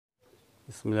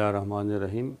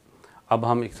बिस्मिल्लाहिर्रहमानिर्रहीम। अब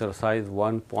हम एक्सरसाइज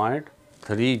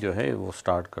 1.3 जो है वो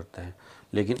स्टार्ट करते हैं,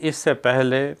 लेकिन इससे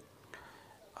पहले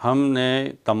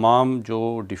हमने तमाम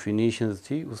जो डिफिनीशंस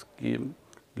थी उसके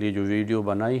लिए जो वीडियो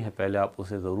बनाई है पहले आप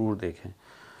उसे ज़रूर देखें,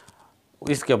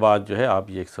 इसके बाद जो है आप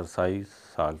ये एक्सरसाइज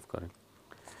सॉल्व करें।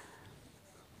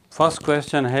 फर्स्ट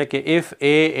क्वेश्चन है कि if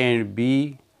A and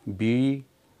B B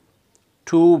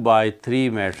 2/3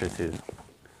 matrices,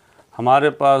 हमारे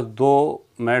पास दो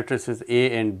मैट्रिसेस ए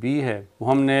एंड बी है, वो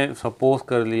हमने सपोज़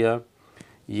कर लिया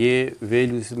ये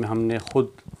वैल्यूज़ में हमने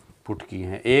ख़ुद पुट की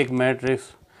हैं। एक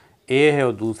मैट्रिक्स ए है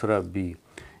और दूसरा बी,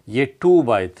 ये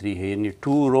 2/3 है, यानी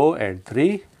 2 रो एंड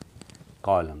 3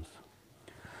 कॉलम्स।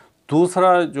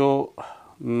 दूसरा जो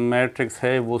मैट्रिक्स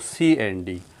है वो सी एंड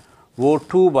डी, वो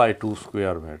 2/2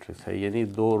 स्क्वायर मैट्रिक्स है, यानी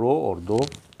 2 रो और 2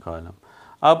 कॉलम।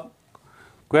 अब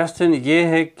क्वेश्चन ये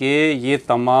है कि ये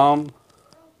तमाम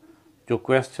जो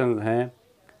क्वेश्चन हैं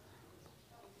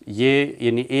ये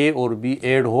यानी ए और बी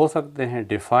ऐड हो सकते हैं,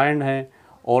 डिफाइंड हैं,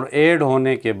 और ऐड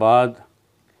होने के बाद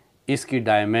इसकी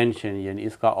डायमेंशन यानी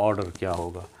इसका ऑर्डर क्या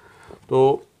होगा।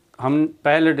 तो हम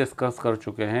पहले डिस्कस कर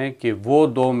चुके हैं कि वो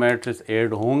दो मैट्रिक्स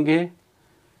ऐड होंगे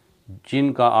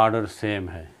जिनका ऑर्डर सेम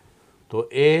है। तो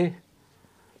ए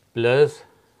plus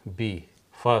B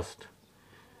first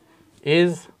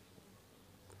is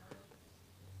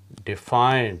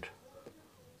defined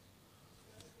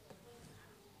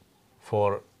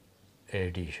for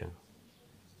addition,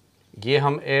 ये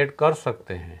हम ऐड कर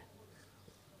सकते हैं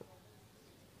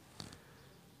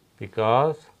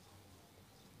because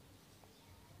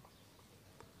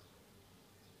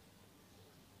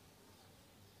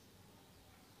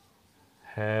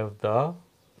have the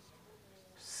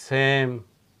same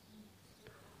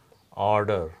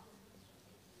order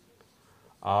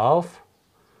of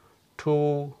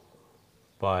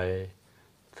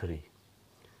 2/3।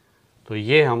 तो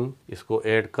ये हम इसको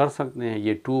ऐड कर सकते हैं।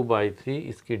 ये 2/3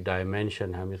 इसकी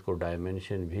डायमेंशन है, हम इसको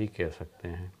डायमेंशन भी कह सकते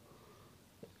हैं।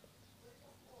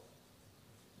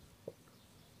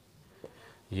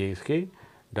 ये इसकी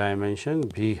डायमेंशन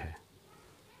भी है।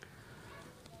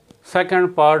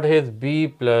 सेकंड पार्ट है B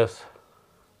plus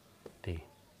D,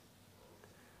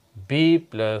 B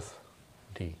plus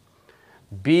D.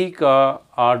 B का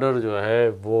ऑर्डर जो है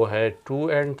वो है 2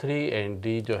 and 3 एंड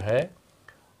डी जो है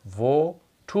वो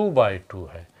 2/2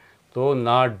 है, तो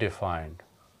not defined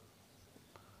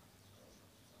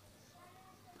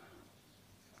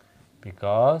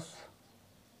because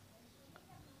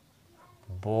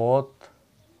both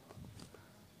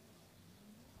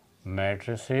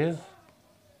matrices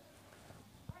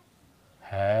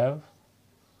have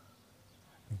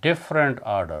different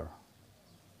order।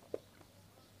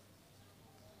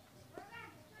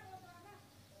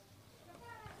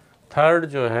 Third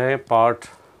जो है पार्ट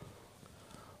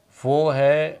वो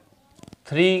है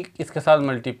 3 इसके साथ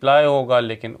मल्टीप्लाई होगा,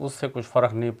 लेकिन उससे कुछ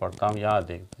फ़र्क नहीं पड़ता। हम यहाँ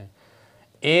देखते हैं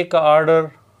ए का ऑर्डर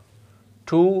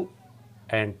 2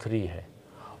 and 3 है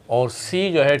और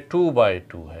सी जो है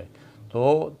 2/2 है,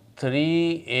 तो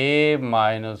 3a -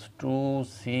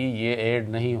 2c ये ऐड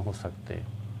नहीं हो सकते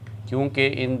क्योंकि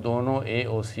इन दोनों ए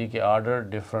और सी के ऑर्डर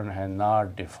डिफरेंट हैं,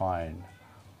 not defined.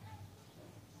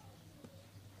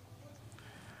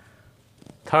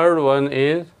 Third one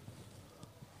is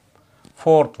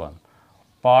fourth one,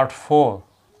 part 4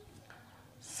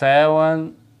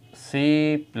 7c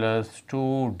 +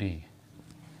 2d।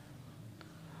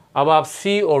 अब आप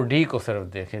सी और डी को सिर्फ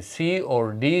देखें। सी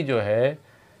और डी जो है,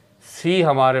 सी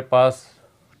हमारे पास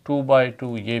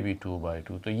 2/2, ये भी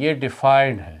 2/2, तो ये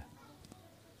डिफाइंड है,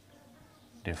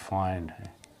 डिफाइंड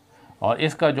है। और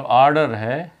इसका जो ऑर्डर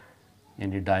है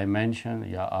यानी डायमेंशन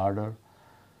या ऑर्डर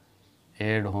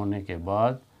ऐड होने के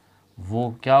बाद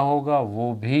वो क्या होगा,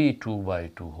 वो भी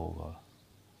 2/2 होगा।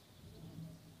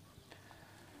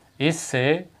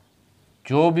 इससे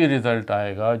जो भी रिज़ल्ट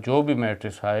आएगा, जो भी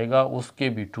मैट्रिक्स आएगा, उसके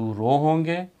भी 2 रो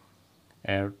होंगे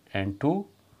एंड 2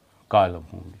 कॉलम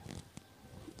होंगे।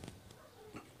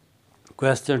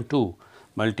 Question 2,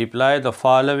 multiply the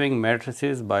following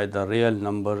matrices by the real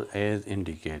number as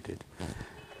indicated।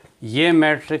 ये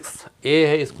मैट्रिक्स A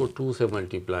है, इसको 2 से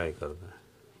मल्टीप्लाई करना है,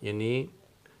 यानी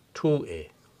 2a,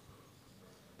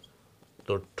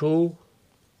 तो 2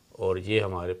 और ये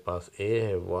हमारे पास A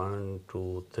है 1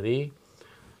 2 3,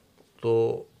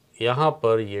 तो यहाँ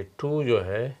पर ये 2 जो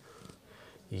है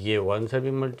ये 1 से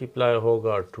भी मल्टीप्लाई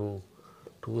होगा, 2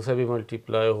 से भी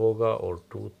मल्टीप्लाई होगा और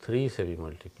 2 3 से भी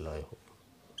मल्टीप्लाई होगा।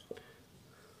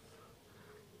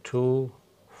 2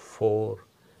 4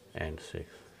 and 6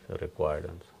 रिक्वायर्ड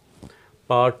आंसर।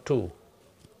 पार्ट 2,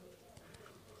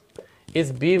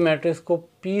 इस बी मैट्रिक्स को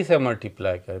P से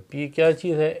मल्टीप्लाई करें। P क्या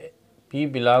चीज़ है, P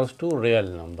belongs to real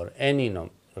number, any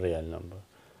real number.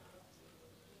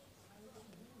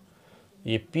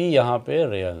 ये P यहाँ पे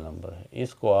रियल नंबर है,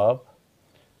 इसको आप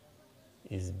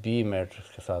इस B मैट्रिक्स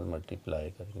के साथ मल्टीप्लाई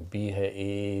करेंगे। B है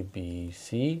A B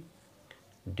C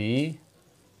D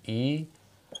E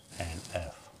and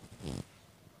F।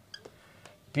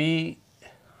 P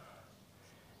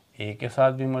A के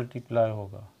साथ भी मल्टीप्लाई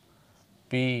होगा,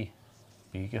 P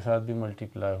B के साथ भी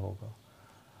मल्टीप्लाई होगा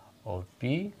और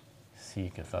P C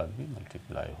के साथ भी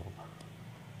मल्टीप्लाई होगा।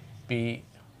 P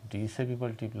D से भी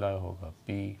मल्टीप्लाई होगा,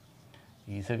 P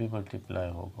E से भी मल्टीप्लाई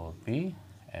होगा और P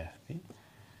F भी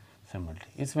से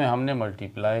इसमें हमने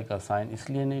मल्टीप्लाई का साइन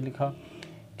इसलिए नहीं लिखा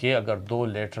कि अगर दो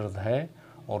लेटर्स है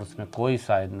और उसमें कोई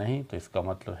साइन नहीं तो इसका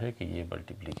मतलब है कि ये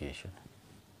मल्टीप्लिकेशन है।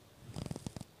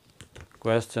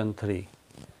 Question 3,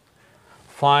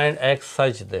 find x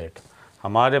such that.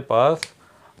 हमारे पास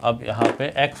अब यहाँ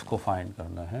पे x को फाइंड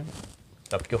करना है,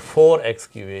 जबकि 4x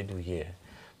की वैल्यू ये है,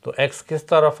 तो x किस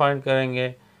तरह फाइंड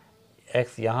करेंगे?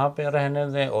 x यहाँ पे रहने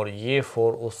दें और ये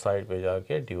 4 उस साइड पे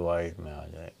जाके डिवाइड में आ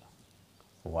जाएगा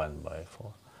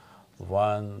 1/4।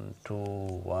 1 2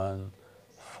 1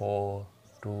 4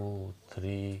 2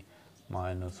 3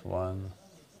 -1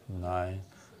 9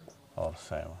 और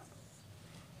 7।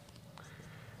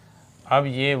 अब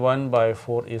ये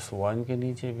 1/4 इस 1 के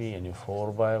नीचे भी, यानी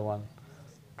 4/1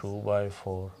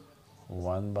 2/4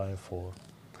 1/4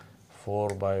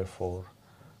 4/4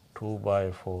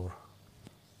 2/4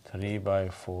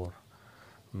 3/4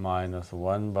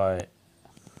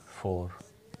 -1/4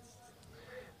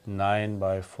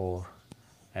 9/4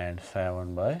 एंड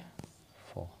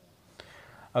 7/4।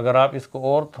 अगर आप इसको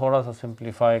और थोड़ा सा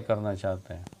सिंप्लीफाई करना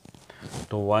चाहते हैं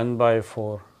तो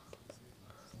 1/4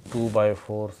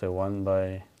 2/4 से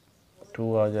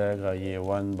 1/2 आ जाएगा, ये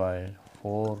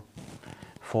 1/4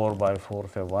 4/4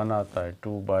 से 1 आता है,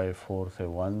 2/4 से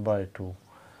 1/2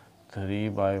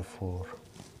 3/4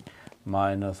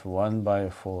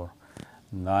 -1/4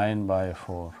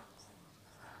 9/4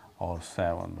 और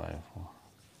 7/4।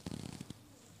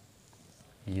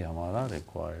 ये हमारा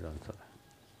रिक्वायर्ड आंसर है।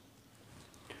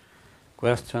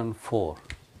 Question 4,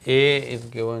 A is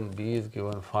given, B is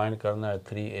given, find करना है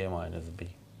 3A - B।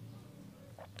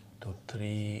 तो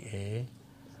 3A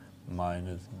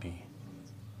 - B,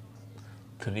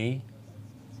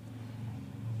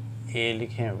 3A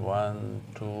लिखें 1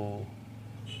 2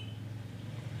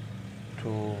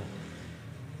 2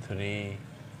 3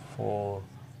 4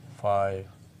 5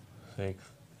 6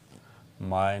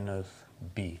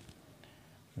 -B।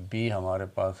 B हमारे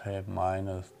पास है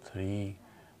 -3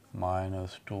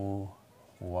 -2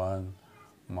 1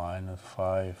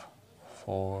 -5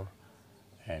 4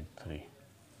 एंड 3।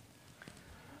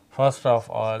 फर्स्ट ऑफ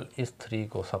ऑल इस 3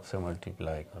 को सबसे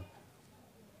मल्टीप्लाई कर,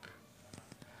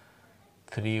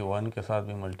 3 1 के साथ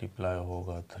भी मल्टीप्लाई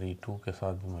होगा, 3 2 के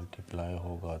साथ भी मल्टीप्लाई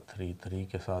होगा, 3 3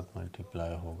 के साथ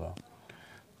मल्टीप्लाई होगा,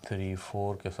 3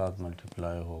 4 के साथ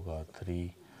मल्टीप्लाई होगा,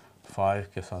 3 5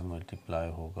 के साथ मल्टीप्लाई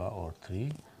होगा और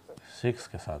 3 6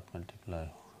 के साथ मल्टीप्लाई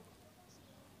होगा।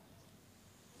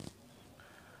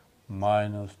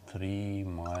 -3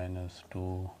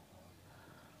 -2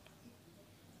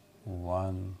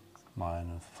 1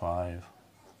 -5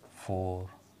 4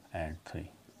 and 3।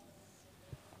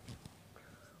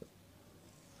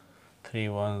 3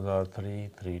 1s are 3,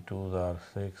 3 2s are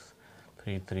 6,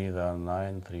 3 3s are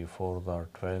 9, 3 4s are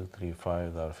 12, 3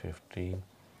 5s are 15,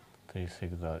 3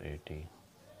 6s are 18।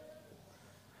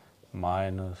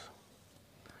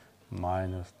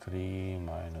 -3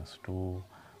 -2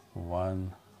 1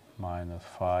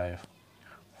 -5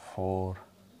 4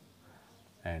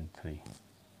 and 3।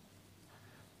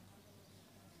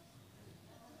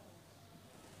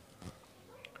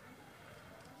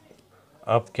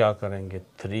 अब क्या करेंगे?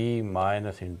 3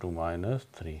 minus into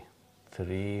 -3,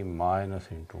 3 minus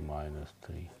into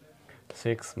 -3,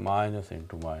 6 minus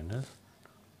into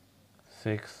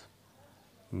 -6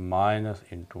 minus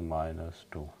into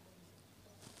 -2,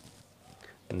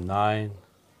 9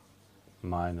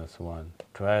 -1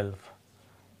 12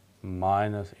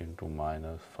 minus into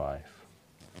 -5,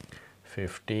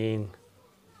 15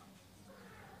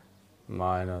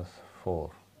 -4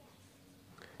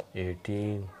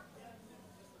 18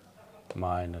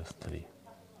 -3।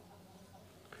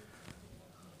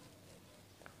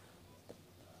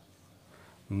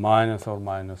 Minus और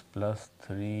माइनस प्लस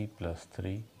 3 +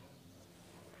 3,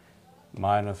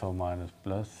 माइनस और माइनस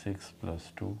प्लस 6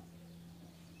 + 2,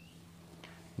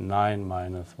 9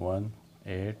 -1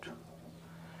 8,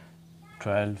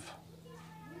 12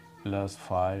 +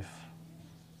 5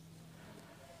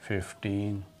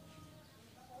 15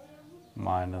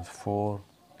 -4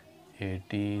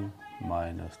 18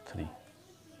 -3।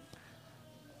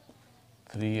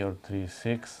 3 और 3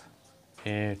 6,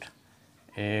 8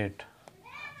 8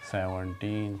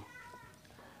 17,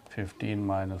 15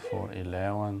 minus 4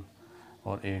 11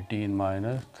 और 18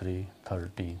 minus 3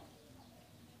 13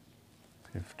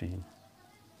 15,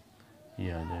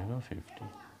 ये आ जाएगा 50।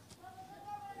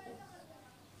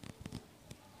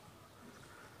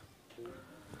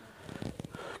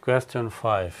 Question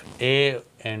 5. A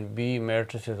and B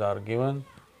matrices are given.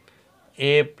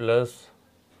 A plus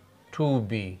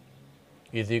 2B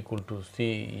is equal to C.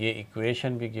 ये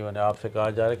equation भी given है, आपसे कहा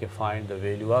जा रहा है कि find the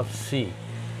value of C।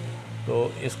 तो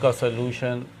इसका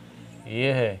सलूशन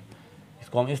ये है,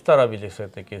 इसको हम इस तरह भी लिख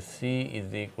सकते हैं कि C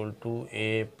is equal to A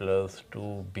plus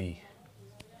 2B।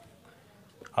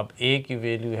 अब A की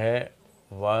वैल्यू है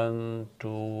 1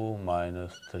 2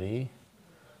 minus 3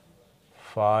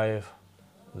 5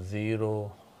 0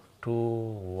 2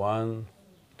 1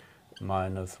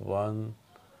 minus 1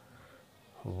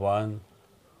 1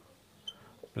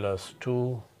 plus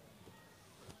 2,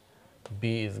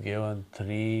 B is given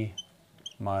 3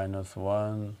 minus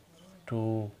 1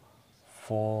 2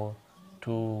 4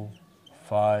 2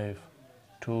 5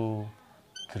 2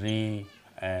 3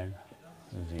 and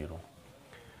 0।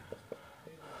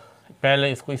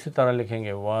 पहले इसको इसी तरह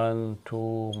लिखेंगे 1 2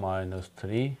 minus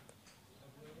 3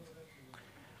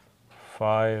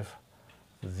 5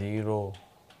 0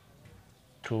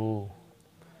 2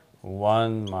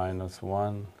 1 minus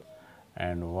 1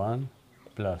 and 1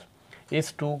 प्लस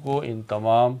इस 2 को इन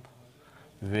तमाम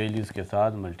वैल्यूज़ के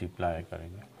साथ मल्टीप्लाई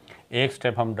करेंगे। एक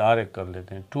स्टेप हम डायरेक्ट कर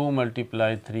लेते हैं, 2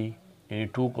 मल्टीप्लाई 3, यानी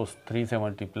 2 को 3 से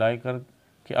मल्टीप्लाई कर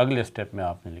के अगले स्टेप में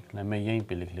आपने लिखना है। मैं यहीं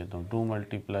पे लिख लेता हूँ, 2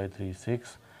 multiply 3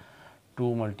 6,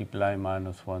 2 multiply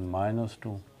minus 1 minus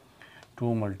 2,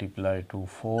 2 multiply 2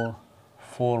 4,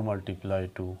 4 multiply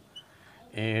 2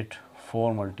 8,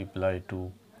 4 multiply 2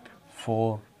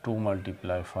 4, 2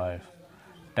 multiply 5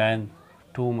 10,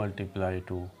 2 multiply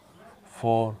 2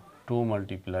 4, 2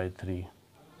 multiply 3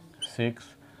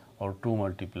 6 और 2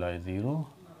 मल्टीप्लाई 0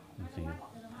 0।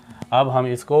 अब हम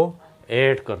इसको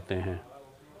ऐड करते हैं,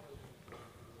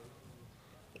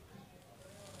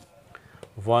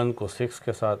 1 को 6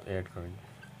 के साथ ऐड करेंगे,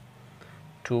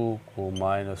 2 को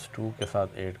माइनस 2 के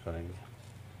साथ ऐड करेंगे,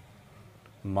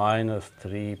 माइनस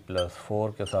 3 प्लस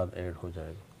 4 के साथ ऐड हो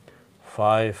जाएगा,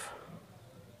 5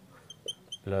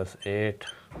 plus 8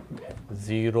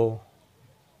 0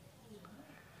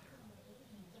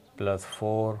 plus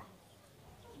 4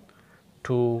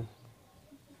 2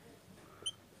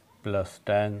 plus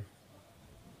 10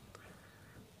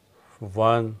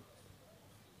 1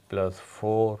 plus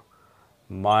 4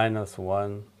 minus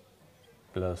 1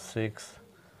 plus 6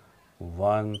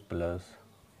 1 plus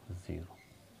 0।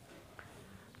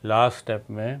 Last step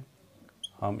में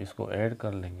हम इसको ऐड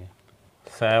कर लेंगे,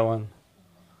 7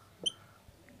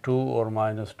 2 और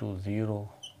minus 2 0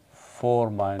 4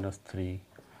 minus 3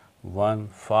 1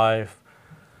 5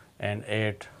 and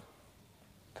 8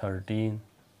 13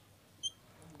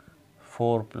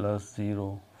 4 plus 0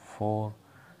 4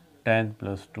 10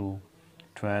 plus 2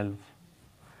 12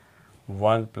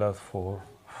 1 plus 4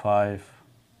 5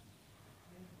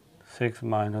 6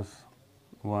 minus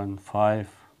 1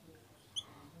 5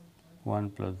 1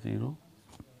 plus 0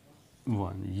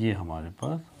 1। ये हमारे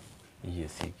पास ये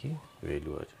C की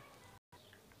वैल्यू आ जाए।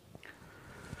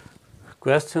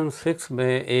 क्वेश्चन 6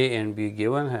 में A एंड B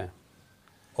गिवन है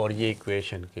और ये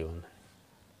इक्वेशन गिवन है,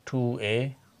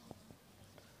 2A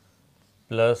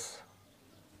प्लस,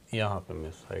 यहाँ पे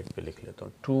मैं साइड पे लिख लेता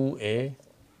हूँ, 2A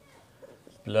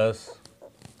plus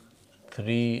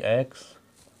 3x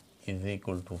is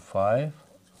equal to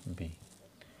 5B।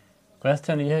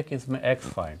 Question ये है कि इसमें x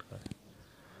फाइंड करें।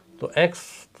 तो x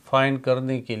फाइंड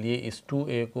करने के लिए इस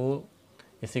 2A को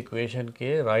इस इक्वेशन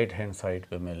के राइट हैंड साइड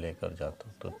पे मैं लेकर जाता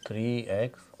हूँ, तो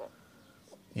 3x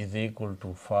is equal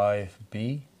to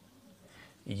 5B,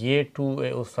 ये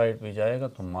 2A उस साइड पे जाएगा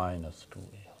तो माइनस 2A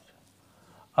हो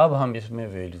जाएगा। अब हम इसमें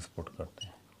वैल्यूज पुट करते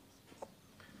हैं,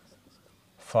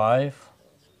 5,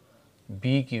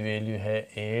 B की वैल्यू है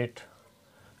 8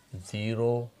 0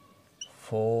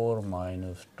 4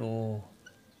 माइनस 2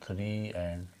 3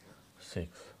 एंड 6,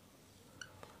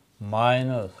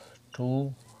 माइनस 2,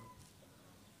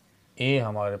 A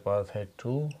हमारे पास है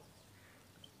 2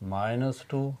 minus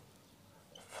 2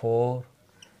 4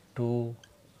 2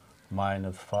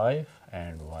 minus 5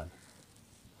 and 1।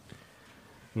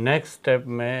 Next step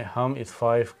में हम इस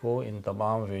 5 को इन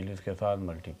तमाम वैल्यूज़ के साथ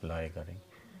मल्टीप्लाई करेंगे,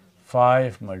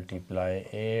 5 multiply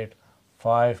 8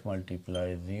 5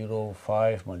 multiply 0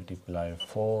 5 multiply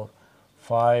 4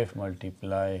 5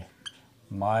 multiply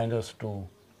minus 2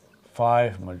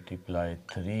 5 multiply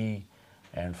 3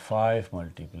 and 5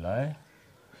 multiply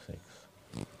 6।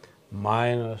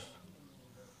 Minus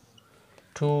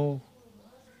 2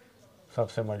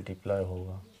 सबसे मल्टीप्लाई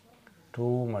होगा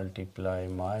 2 multiply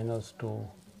minus 2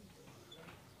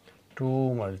 2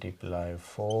 multiply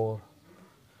 4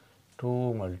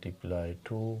 2 multiply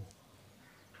 2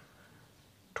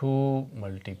 2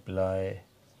 multiply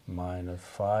minus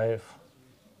 5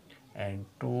 and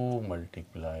 2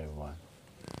 multiply 1.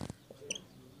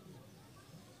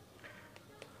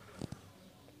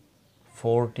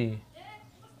 40,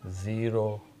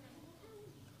 0,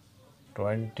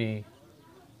 20,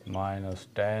 minus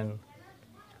 10,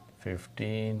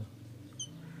 15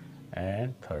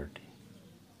 and 30.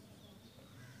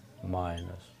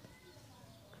 Minus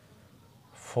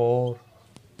 4,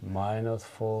 minus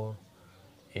 4,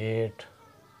 8,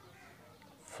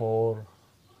 4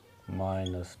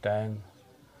 minus 10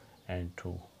 and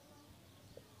 2.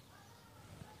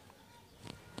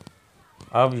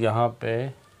 अब यहाँ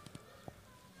पे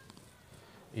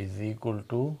is equal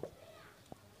to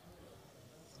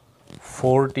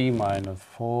 40 minus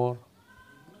 4,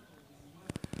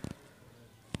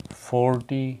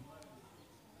 40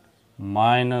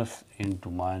 minus into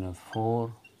minus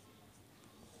 4,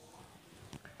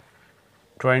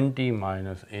 20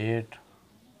 minus 8,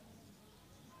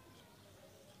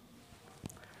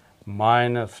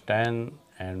 minus 10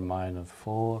 and minus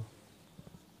 4,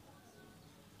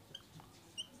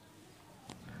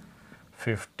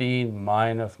 15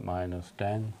 minus minus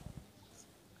 10,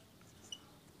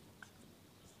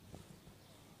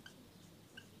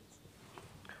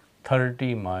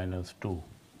 30 minus 2.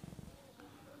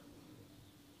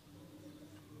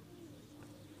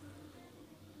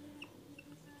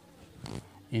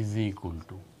 Is equal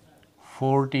to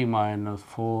 40 minus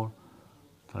 4,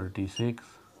 36,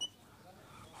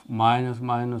 minus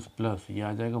minus plus ये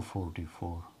आ जाएगा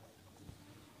 44,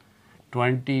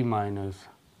 20 minus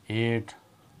 8,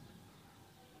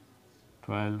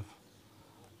 12,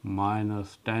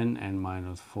 minus 10 and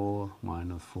minus 4,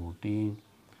 minus 14,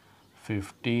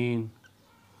 15,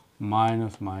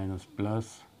 minus minus plus,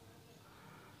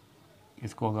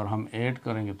 इसको अगर हम add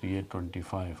करेंगे तो ये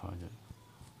 25 आ जाएगा,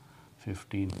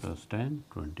 15 प्लस 10,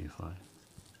 25,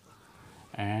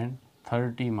 एंड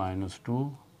 30 माइनस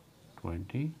 2,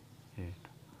 28.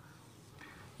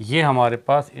 ये हमारे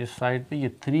पास इस साइड पे ये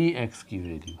 3x की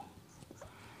वैल्यू है,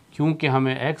 क्योंकि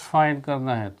हमें x फाइंड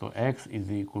करना है तो x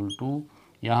इज इक्वल टू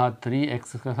यहाँ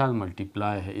 3x के साथ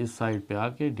मल्टीप्लाई है, इस साइड पे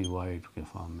आके डिवाइड के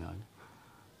फॉर्म में आ जाए,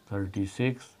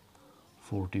 36,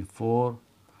 44,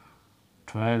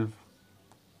 12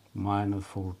 माइनस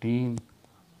 14,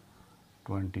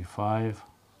 25,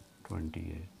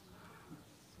 28.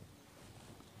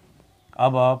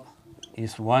 अब आप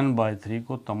इस 1/3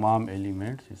 को तमाम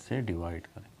एलिमेंट्स इससे डिवाइड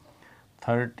करें,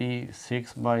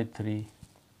 36/3,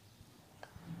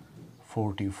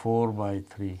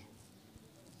 44/3,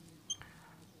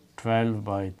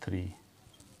 12/3,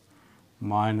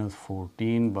 minus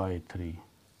 14/3,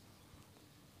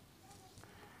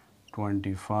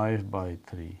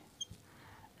 25/3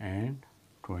 and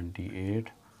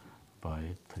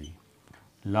 28/3.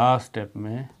 लास्ट स्टेप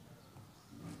में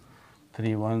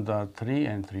 3 1s are 3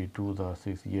 and 3 2s are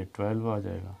 6, ये 12 आ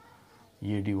जाएगा,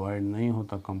 ये डिवाइड नहीं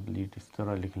होता कंप्लीट, इस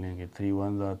तरह लिख लेंगे 3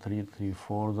 1s are 3, 3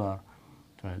 4s are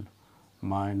 12,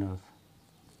 minus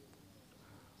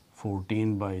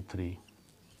 14/3,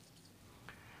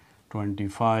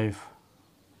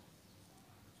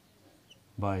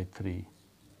 25/3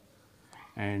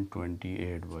 and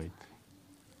 28/3.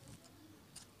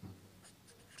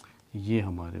 ये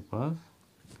हमारे पास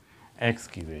x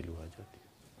की वैल्यू आ जाती है।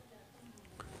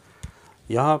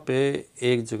 यहाँ पे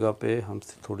एक जगह पे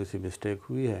हमसे थोड़ी सी मिस्टेक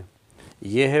हुई है,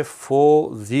 ये है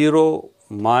 0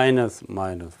 माइनस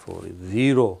माइनस 4,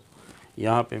 0,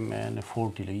 यहाँ पे मैंने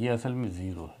 40 लिखी, ये असल में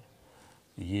 0 है,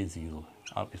 ये 0 है,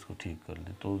 आप इसको ठीक कर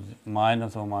लें तो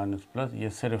माइनस और माइनस प्लस, ये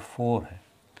सिर्फ 4 है,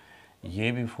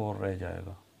 ये भी 4 रह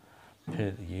जाएगा,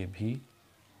 फिर ये भी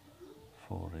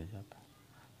 4 रह जाता है,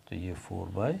 तो ये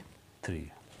 4/3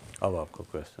 है। अब आपका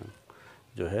क्वेश्चन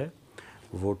जो है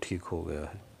वो ठीक हो गया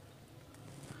है।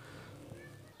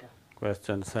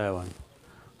 Question 7,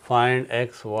 find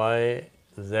x, y,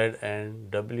 z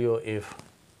and w if,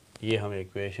 ये हमें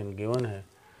इक्वेशन गिवन है,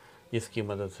 इसकी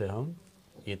मदद से हम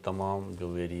ये तमाम जो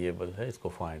वेरिएबल है इसको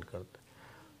फाइंड करते हैं।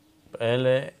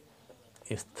 पहले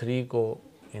इस 3 को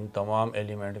इन तमाम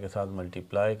एलिमेंट के साथ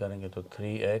मल्टीप्लाई करेंगे तो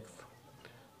 3x,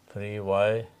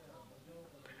 3y,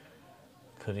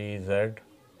 3z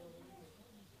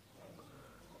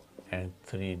and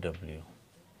 3w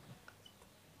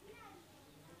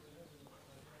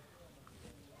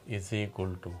is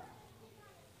equal to,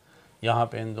 यहाँ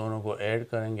पे इन दोनों को ऐड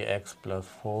करेंगे x +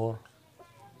 4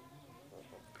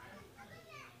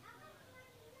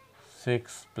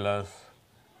 6 plus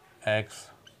x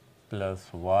plus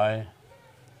y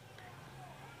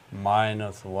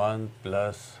minus 1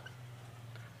 plus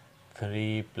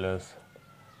 3 plus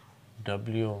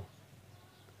w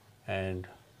and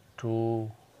 2w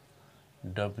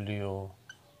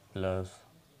plus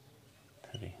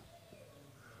 3।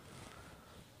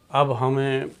 अब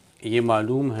हमें ये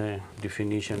मालूम है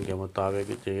डिफिनीशन के मुताबिक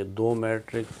कि ये दो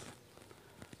मैट्रिक्स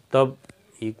तब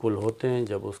इक्वल होते हैं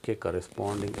जब उसके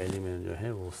करस्पॉन्डिंग एलिमेंट जो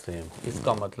है वो सेम।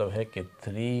 इसका मतलब है कि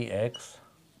 3x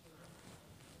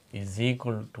इज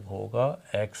इक्वल टू होगा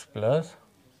x प्लस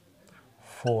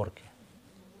 4 के।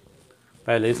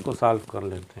 पहले इसको सॉल्व कर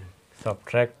लेते हैं।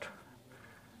 Subtract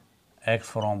x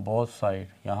from both side,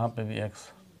 यहाँ पे भी x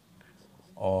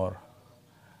और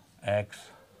x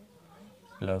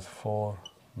प्लस 4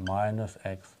 माइनस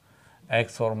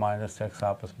x और माइनस x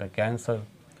आपस में cancel.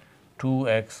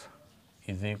 2x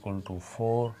is equal to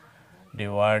 4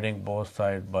 dividing both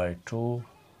side by 2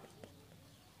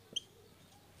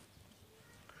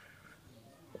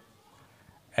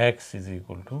 x is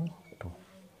equal to 2।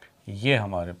 ये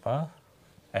हमारे पास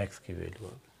x की वैल्यू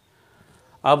है।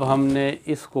 अब हमने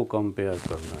इसको कंपेयर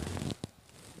करना है।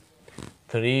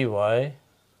 3y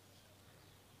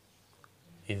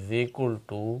is equal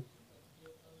to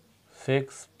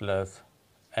 6 plus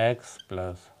x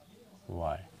plus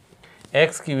y।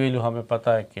 x की वैल्यू हमें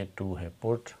पता है कि 2 है।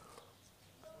 Put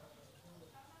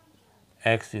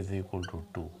x is equal to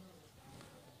 2।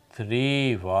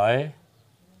 3y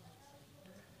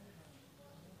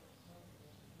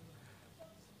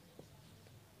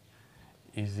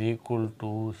is equal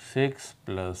to 6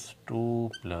 plus 2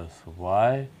 plus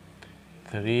y।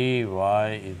 3y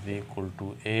is equal to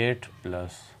 8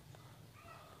 plus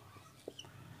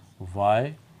y।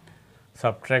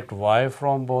 Subtract y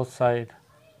from both sides।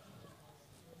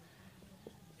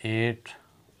 8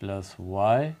 plus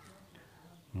y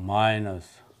minus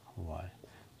y।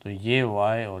 तो ये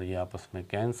y और ये आपस में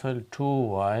cancel.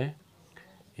 2y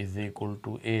is equal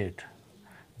to 8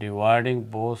 dividing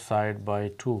both sides by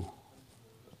 2।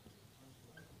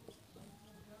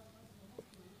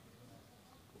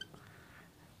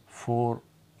 4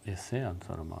 इससे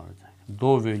answer हमारा जाएगा।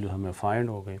 दो वैल्यू हमें फाइंड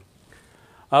हो गई।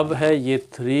 अब है ये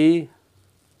 3z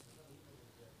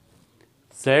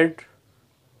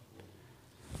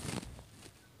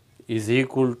is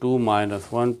equal to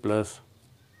 -1 plus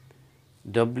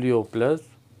w plus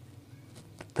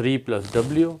 3 plus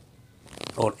w,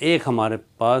 और एक हमारे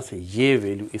पास ये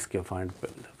वैल्यू इसके फाइंड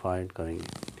करेंगे।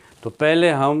 तो पहले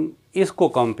हम इसको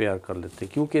कंपेयर कर लेते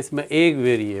हैं क्योंकि इसमें एक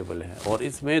वेरिएबल है और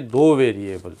इसमें दो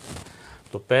वेरिएबल।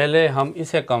 तो पहले हम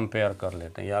इसे कंपेयर कर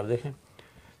लेते हैं। ये आप देखें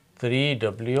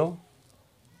 3w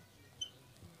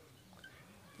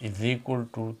is equal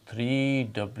to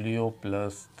 3w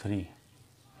plus 3।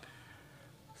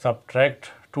 Subtract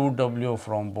 2w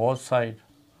from both side.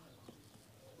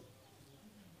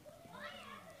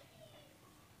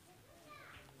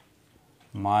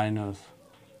 Minus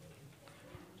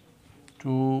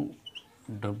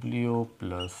 2w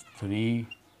plus 3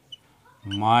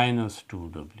 minus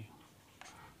 2w।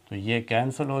 तो ये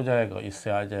कैंसिल हो जाएगा, इससे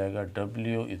आ जाएगा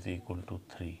w is equal to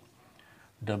 3।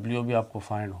 w भी आपको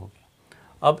फाइंड होगी।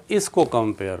 अब इसको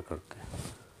कंपेयर करते हैं।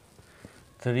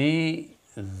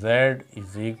 3z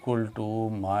is equal to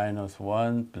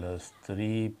 -1 plus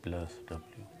 3 plus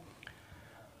w।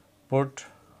 Put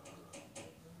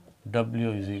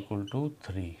w is equal to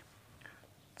 3।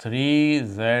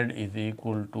 3z is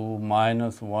equal to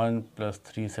 -1 plus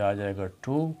 3 से आ जाएगा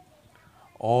 2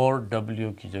 और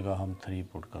w की जगह हम 3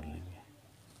 पुट कर लेंगे।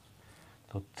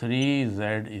 तो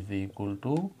 3z is equal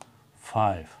to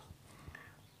 5।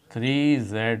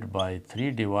 3z by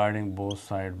 3 dividing both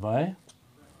side by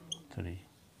 3।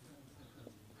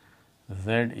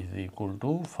 z is equal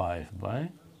to 5 bye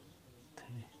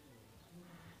 3।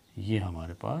 ये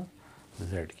हमारे पास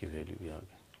z की वैल्यू भी आ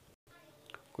गई।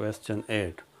 Question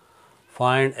 8,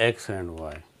 find x and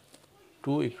y।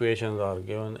 Two equations are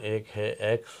given. एक है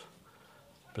x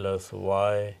plus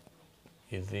y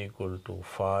is equal to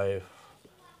 5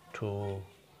 2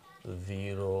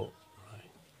 0।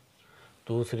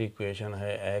 दूसरी equation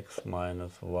है x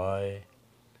minus y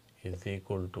is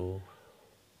equal to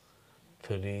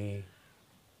 3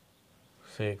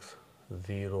 6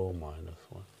 0 minus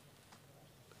 1।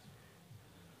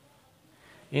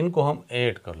 इनको हम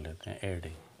ऐड कर लेते हैं,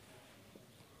 एडिंग।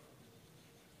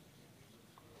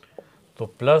 तो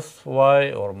प्लस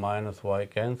y और माइनस y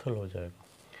कैंसिल हो जाएगा।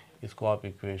 इसको आप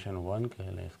इक्वेशन 1 कह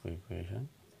लें, इसको इक्वेशन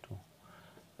 2।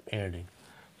 एडिंग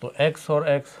तो x और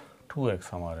x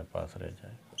 2x हमारे पास रह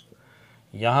जाएगा।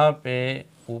 यहाँ पे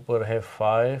ऊपर है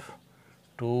 5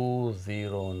 2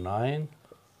 0 9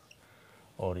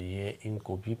 और ये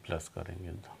इनको भी प्लस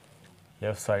करेंगे।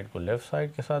 लेफ़्ट साइड को लेफ़्ट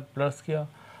साइड के साथ प्लस किया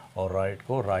और राइट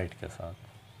को राइट के साथ।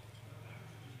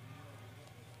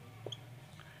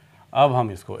 अब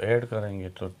हम इसको ऐड करेंगे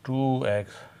तो 2x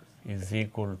is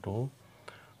equal to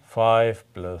 5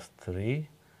 + 3,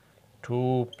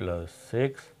 2 +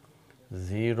 6,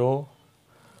 0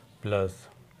 +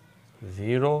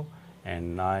 0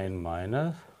 and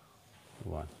 9 -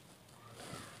 1.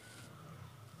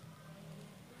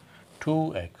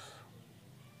 2x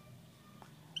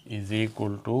is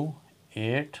equal to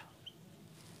 8,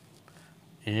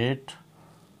 8,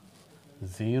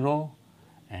 0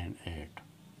 and 8.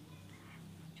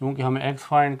 क्योंकि हमें x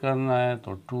फाइंड करना है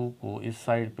तो 2 को इस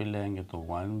साइड पे लेंगे तो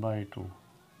 1/2,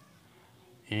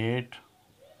 8,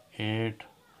 8,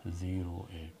 0,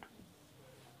 8।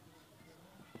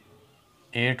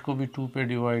 8 को भी 2 पे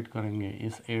डिवाइड करेंगे,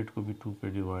 इस 8 को भी 2 पे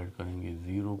डिवाइड करेंगे,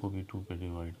 0 को भी 2 पे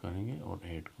डिवाइड करेंगे और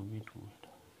 8 को भी 2 पे।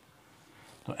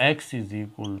 तो x is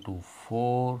equal to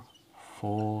 4,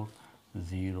 4,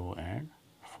 0 and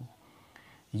 4।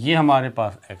 ये हमारे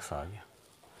पास x आ गया।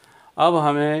 अब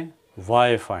हमें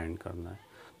y फाइंड करना है।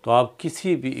 तो आप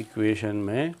किसी भी इक्वेशन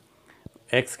में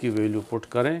x की वैल्यू पुट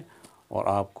करें और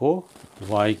आपको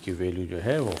y की वैल्यू जो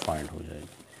है वो फाइंड हो जाएगी।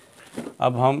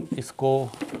 अब हम इसको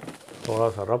थोड़ा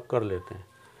सा रब कर लेते हैं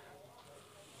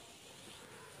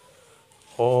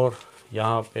और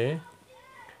यहाँ पे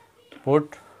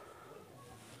put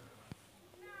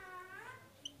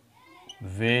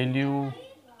value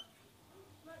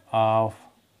of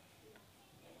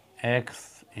x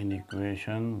in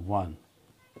equation 1।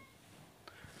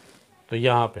 तो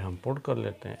यहाँ पे हम पुट कर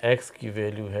लेते हैं। x की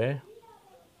वैल्यू है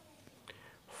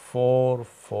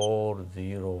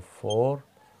 4404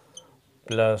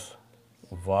 plus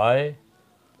y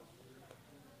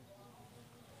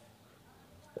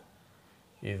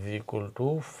is equal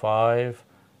to 5,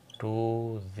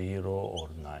 2, 0 और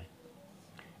 9।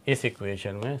 इस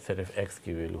इक्वेशन में सिर्फ x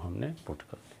की वैल्यू हमने पुट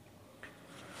कर दी,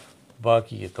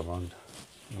 बाकी ये तमाम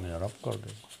मैं रब कर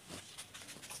दूँगा।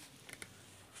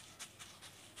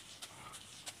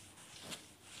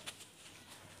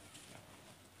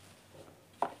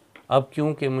 अब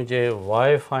क्योंकि मुझे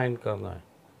y फाइंड करना है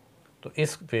तो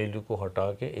इस वैल्यू को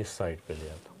हटा के इस साइड पे ले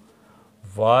आता हूँ।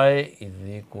 y is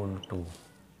equal to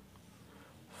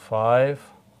 5,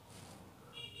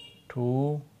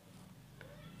 2,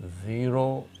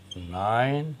 0,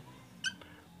 9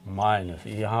 minus,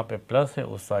 यहाँ पे प्लस है,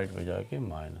 उस साइड पे जाके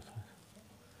माइनस है।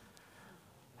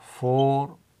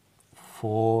 4,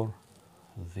 4,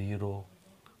 0,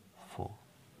 4।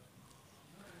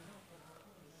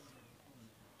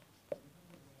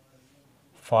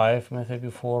 5 में से भी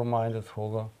 4 माइनस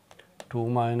होगा, 2 -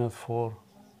 4,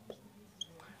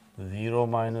 0 -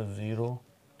 0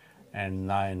 and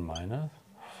 9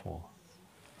 - 4।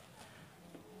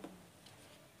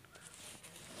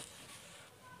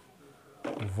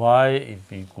 y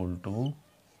is equal to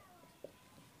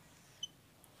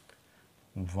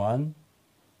 1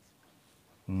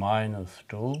 -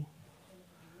 2,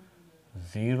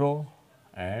 0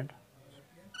 and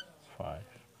 5।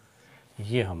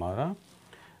 ये हमारा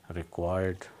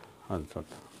रिक्वायर्ड आंसर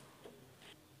था।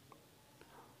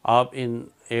 आप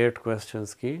इन 8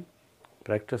 क्वेश्चंस की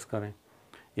प्रैक्टिस करें।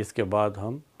 इसके बाद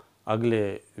हम अगले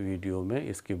वीडियो में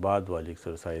इसकी बाद वाली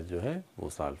एक्सरसाइज जो है वो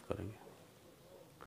सॉल्व करेंगे।